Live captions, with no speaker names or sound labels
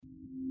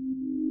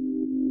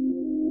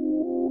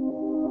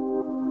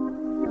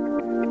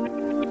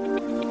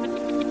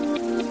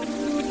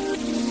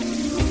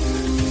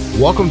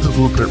Welcome to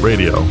Blueprint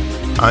Radio.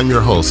 I'm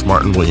your host,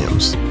 Martin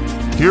Williams.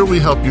 Here we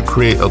help you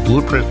create a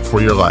blueprint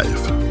for your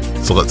life.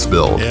 So let's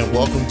build. And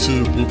welcome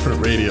to Blueprint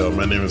Radio.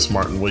 My name is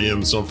Martin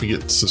Williams. Don't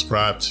forget to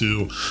subscribe to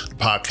the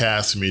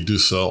podcast. You may do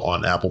so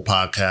on Apple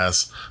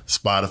Podcasts,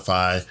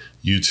 Spotify,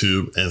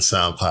 YouTube, and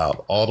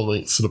SoundCloud. All the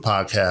links to the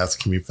podcast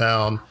can be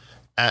found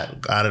at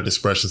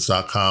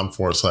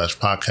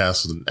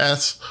guidedexpressions.com/podcast with an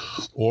S,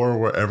 or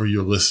wherever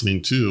you're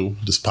listening to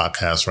this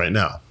podcast right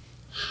now.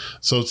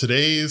 So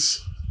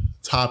today's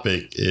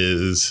topic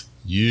is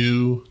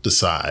you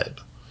decide.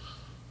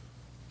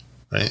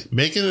 Right?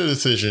 Making a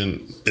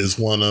decision is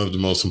one of the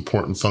most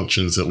important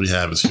functions that we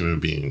have as human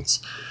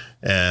beings.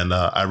 And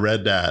I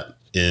read that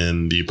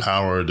in The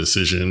Power of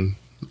Decision.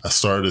 I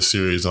started a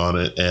series on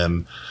it,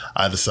 and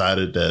I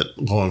decided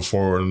that going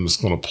forward, I'm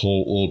just going to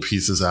pull little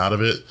pieces out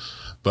of it.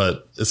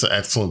 But it's an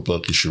excellent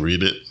book. You should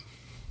read it.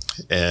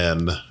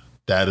 And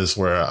that is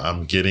where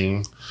I'm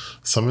getting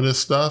some of this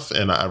stuff.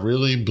 And I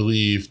really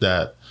believe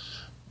that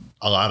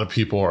a lot of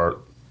people are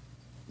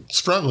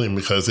struggling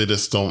because they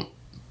just don't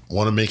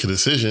want to make a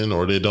decision,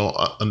 or they don't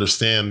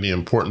understand the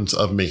importance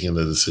of making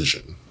the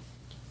decision.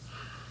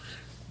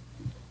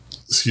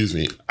 Excuse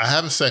me. I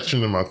have a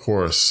section in my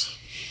course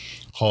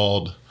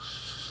called,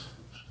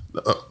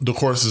 the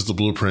course is the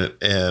Blueprint,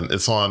 and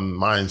it's on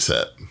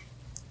mindset.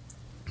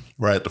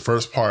 Right? The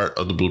first part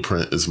of the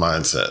Blueprint is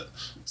mindset.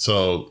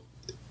 So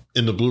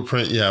in the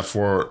Blueprint, you have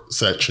 4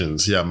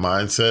 sections. You have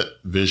mindset,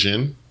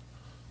 vision,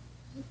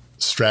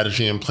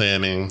 strategy and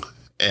planning,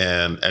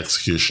 and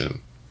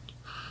execution.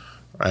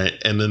 Right.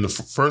 And then the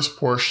first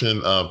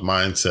portion of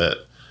mindset,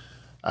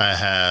 I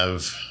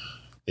have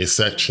a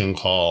section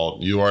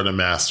called You Are the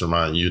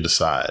Mastermind, You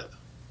Decide.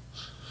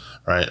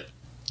 Right.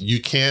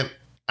 You can't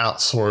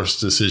outsource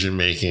decision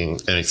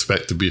making and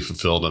expect to be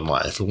fulfilled in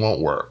life. It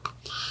won't work.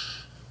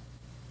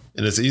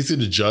 And it's easy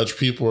to judge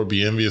people or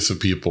be envious of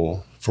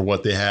people for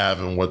what they have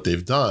and what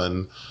they've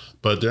done,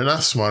 but they're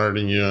not smarter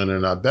than you and they're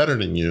not better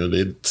than you.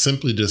 They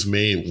simply just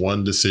made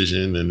one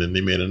decision, and then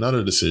they made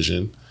another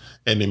decision,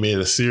 and they made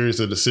a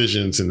series of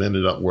decisions and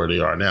ended up where they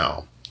are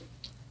now.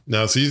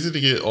 Now, it's easy to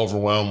get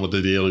overwhelmed with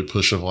the daily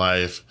push of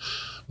life.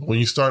 When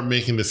you start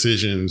making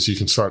decisions, you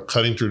can start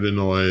cutting through the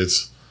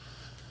noise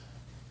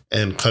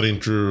and cutting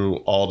through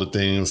all the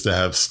things that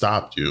have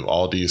stopped you,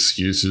 all the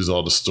excuses,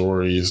 all the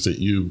stories that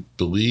you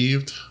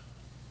believed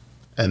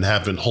and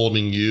have been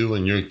holding you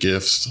and your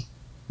gifts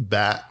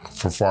back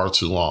for far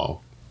too long.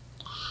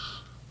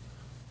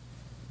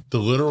 The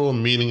literal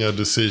meaning of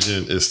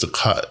decision is to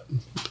cut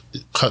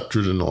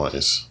through the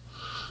noise.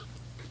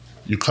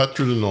 You cut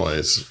through the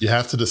noise. You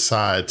have to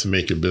decide to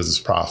make your business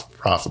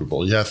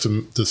profitable. You have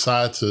to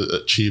decide to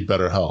achieve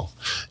better health.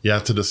 You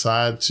have to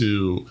decide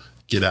to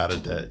get out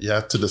of debt. You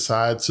have to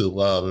decide to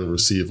love and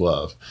receive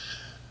love.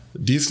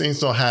 These things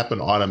don't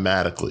happen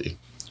automatically,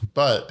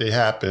 but they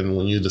happen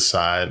when you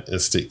decide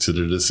and stick to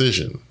the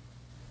decision.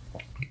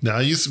 Now,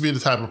 I used to be the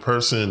type of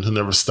person who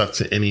never stuck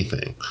to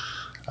anything.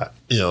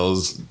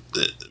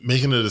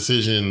 Making a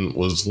decision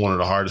was one of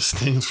the hardest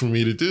things for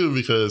me to do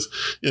because,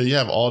 you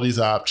have all these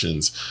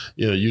options.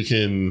 You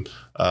can,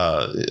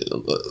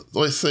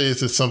 let's say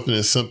it's something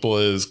as simple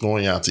as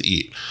going out to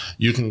eat.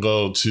 You can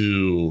go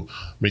to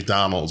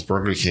McDonald's,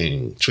 Burger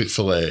King,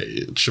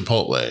 Chick-fil-A,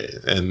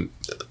 Chipotle, and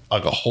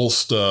like a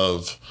host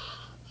of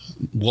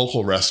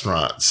local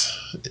restaurants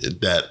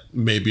that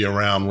may be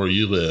around where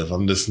you live.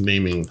 I'm just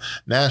naming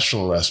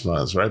national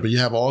restaurants, right? But you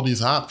have all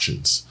these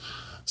options.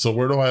 So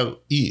where do I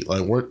eat?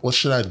 Like, what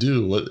should I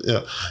do?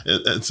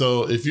 And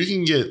so if you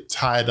can get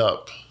tied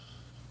up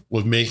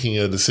with making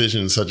a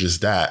decision such as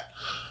that,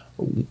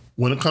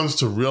 when it comes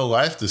to real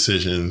life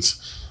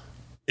decisions,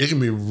 it can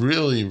be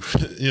really,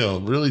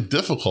 really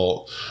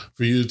difficult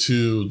for you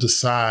to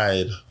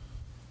decide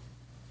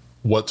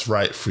what's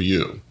right for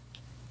you.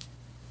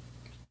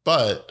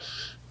 But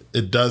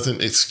it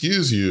doesn't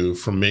excuse you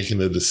from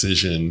making a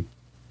decision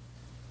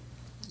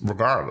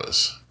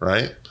regardless,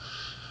 right?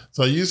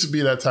 So I used to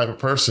be that type of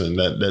person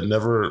that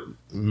never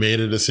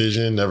made a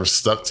decision, never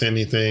stuck to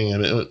anything.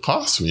 And it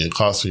cost me. It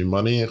cost me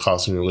money. It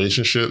cost me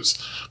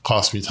relationships,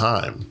 cost me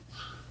time,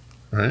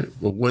 right?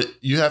 But what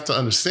you have to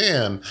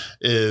understand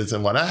is,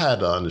 and what I had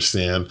to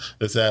understand,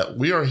 is that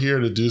we are here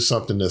to do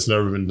something that's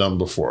never been done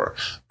before.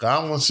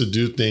 God wants to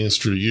do things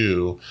through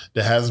you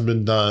that hasn't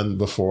been done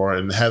before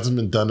and hasn't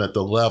been done at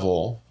the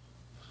level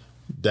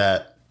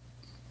that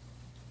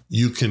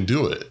you can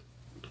do it.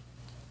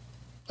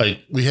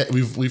 Like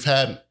we've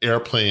had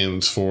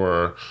airplanes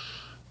for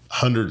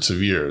hundreds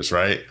of years,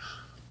 right?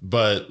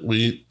 But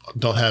we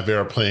don't have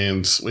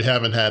airplanes. We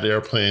haven't had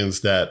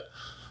airplanes that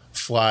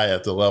fly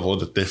at the level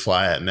that they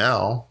fly at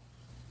now.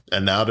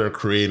 And now they're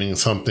creating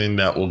something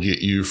that will get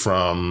you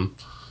from,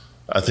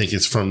 I think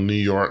it's from New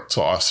York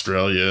to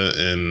Australia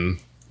in,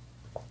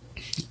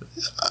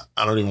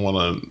 I don't even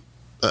want to,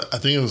 I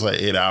think it was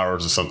like 8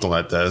 hours or something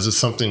like that. It's just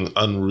something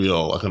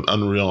unreal, like an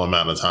unreal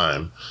amount of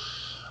time.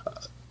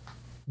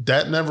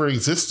 That never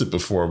existed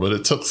before, but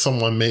it took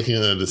someone making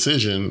a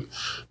decision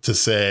to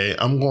say,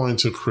 I'm going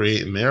to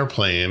create an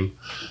airplane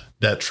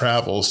that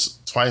travels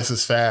twice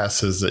as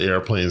fast as the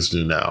airplanes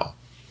do now.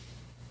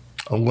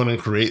 I'm going to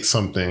create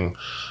something.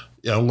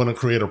 I'm going to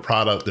create a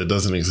product that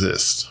doesn't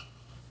exist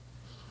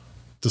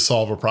to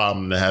solve a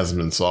problem that hasn't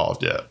been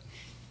solved yet.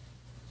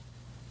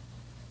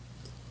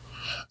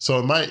 So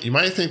you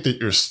might think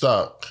that you're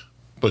stuck,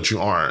 but you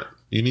aren't.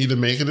 You need to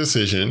make a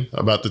decision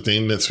about the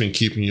thing that's been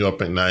keeping you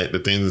up at night, the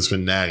thing that's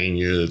been nagging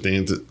you,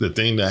 the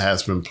thing that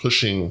has been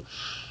pushing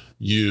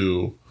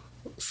you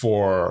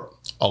for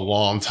a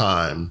long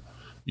time.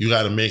 You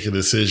got to make a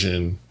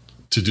decision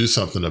to do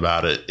something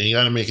about it. And you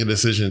got to make a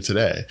decision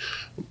today.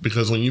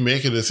 Because when you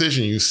make a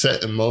decision, you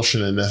set in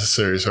motion the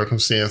necessary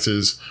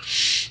circumstances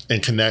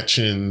and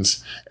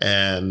connections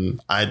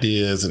and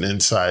ideas and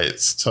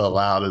insights to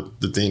allow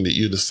the thing that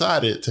you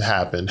decided to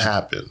happen.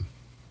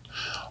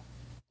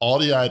 All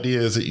the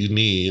ideas that you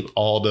need,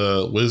 all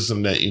the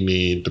wisdom that you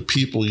need, the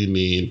people you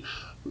need,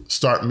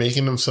 start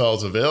making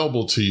themselves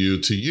available to you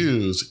to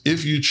use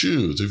if you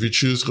choose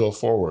to go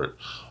forward.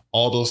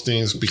 All those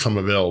things become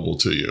available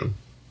to you.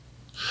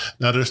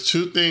 Now, there's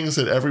two things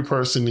that every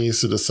person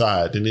needs to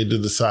decide. They need to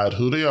decide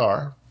who they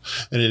are,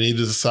 and they need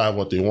to decide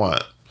what they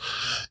want.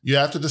 You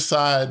have to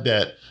decide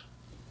that,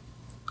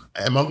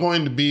 am I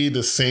going to be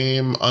the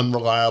same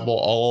unreliable,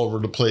 all over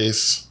the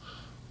place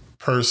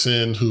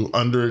person who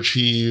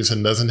underachieves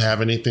and doesn't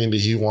have anything that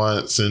he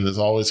wants and is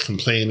always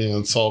complaining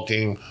and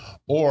sulking?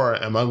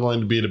 Or am I going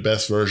to be the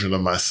best version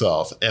of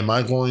myself? Am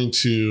I going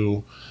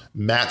to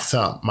max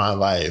out my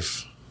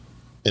life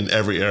in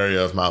every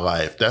area of my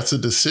life? That's a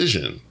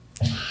decision.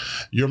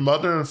 Your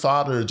mother and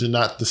father did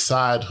not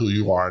decide who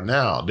you are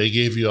now. They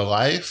gave you a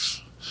life.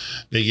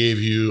 They gave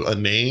you a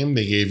name.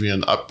 They gave you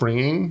an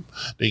upbringing.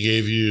 They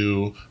gave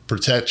you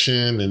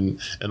protection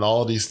and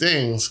all of these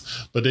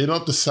things, but they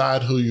don't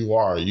decide who you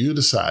are. You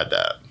decide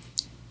that.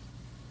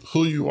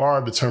 Who you are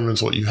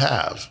determines what you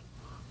have.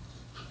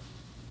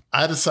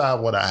 I decide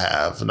what I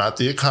have, not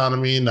the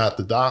economy, not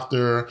the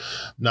doctor,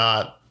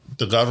 not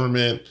the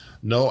government.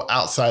 No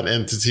outside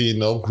entity,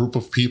 no group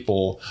of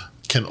people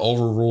can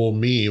overrule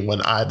me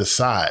when I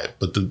decide.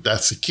 But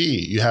that's the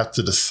key. You have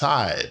to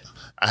decide.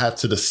 I have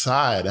to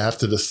decide. I have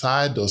to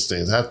decide those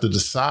things. I have to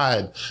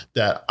decide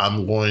that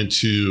I'm going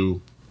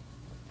to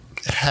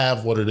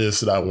have what it is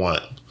that I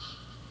want,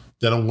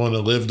 that I'm going to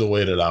live the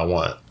way that I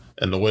want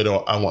and the way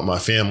that I want my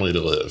family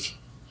to live,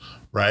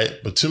 right?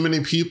 But too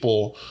many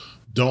people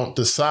don't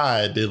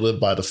decide. They live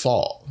by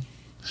default.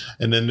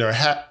 And then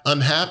they're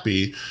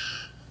unhappy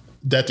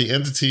that the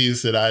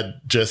entities that I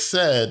just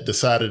said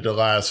decided their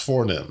lives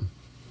for them.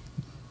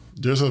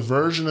 There's a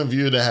version of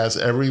you that has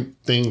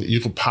everything that you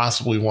could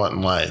possibly want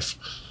in life,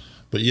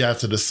 but you have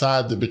to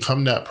decide to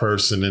become that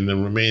person and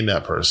then remain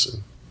that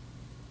person.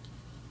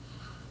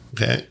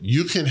 Okay?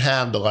 You can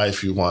have the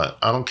life you want.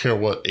 I don't care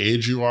what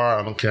age you are.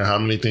 I don't care how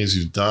many things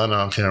you've done.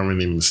 I don't care how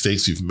many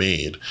mistakes you've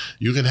made.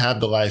 You can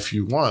have the life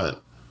you want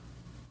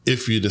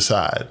if you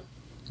decide.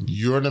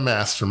 You're the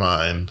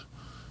mastermind.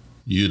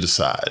 You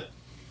decide.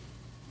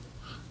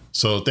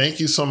 So thank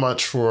you so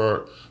much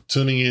for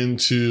tuning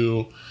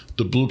into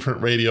the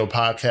Blueprint Radio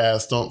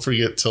podcast. Don't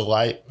forget to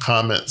like,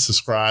 comment,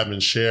 subscribe,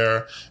 and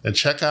share. And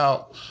check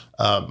out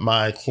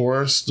my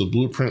course. The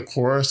Blueprint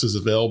course is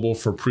available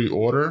for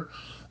pre-order.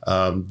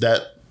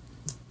 That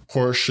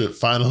course should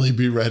finally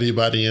be ready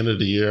by the end of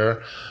the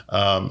year.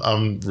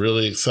 I'm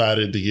really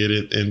excited to get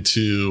it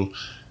into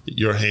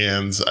your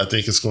hands. I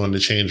think it's going to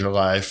change your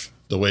life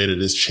the way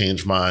that it's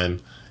changed mine.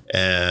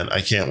 And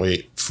I can't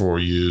wait for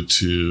you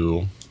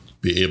to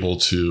be able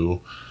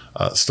to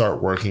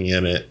start working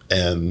in it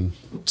and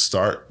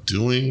start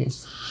doing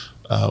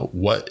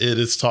what it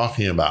is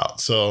talking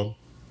about. So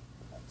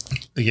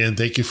again,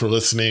 thank you for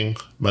listening.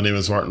 My name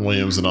is Martin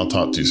Williams, and I'll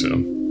talk to you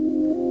soon.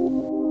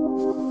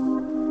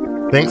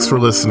 Thanks for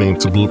listening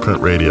to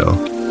Blueprint Radio.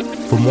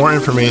 For more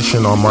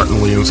information on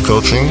Martin Williams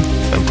coaching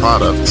and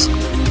products,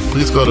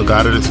 please go to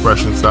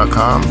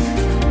guidedexpressions.com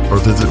or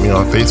visit me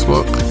on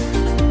Facebook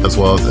as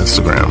well as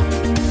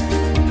Instagram.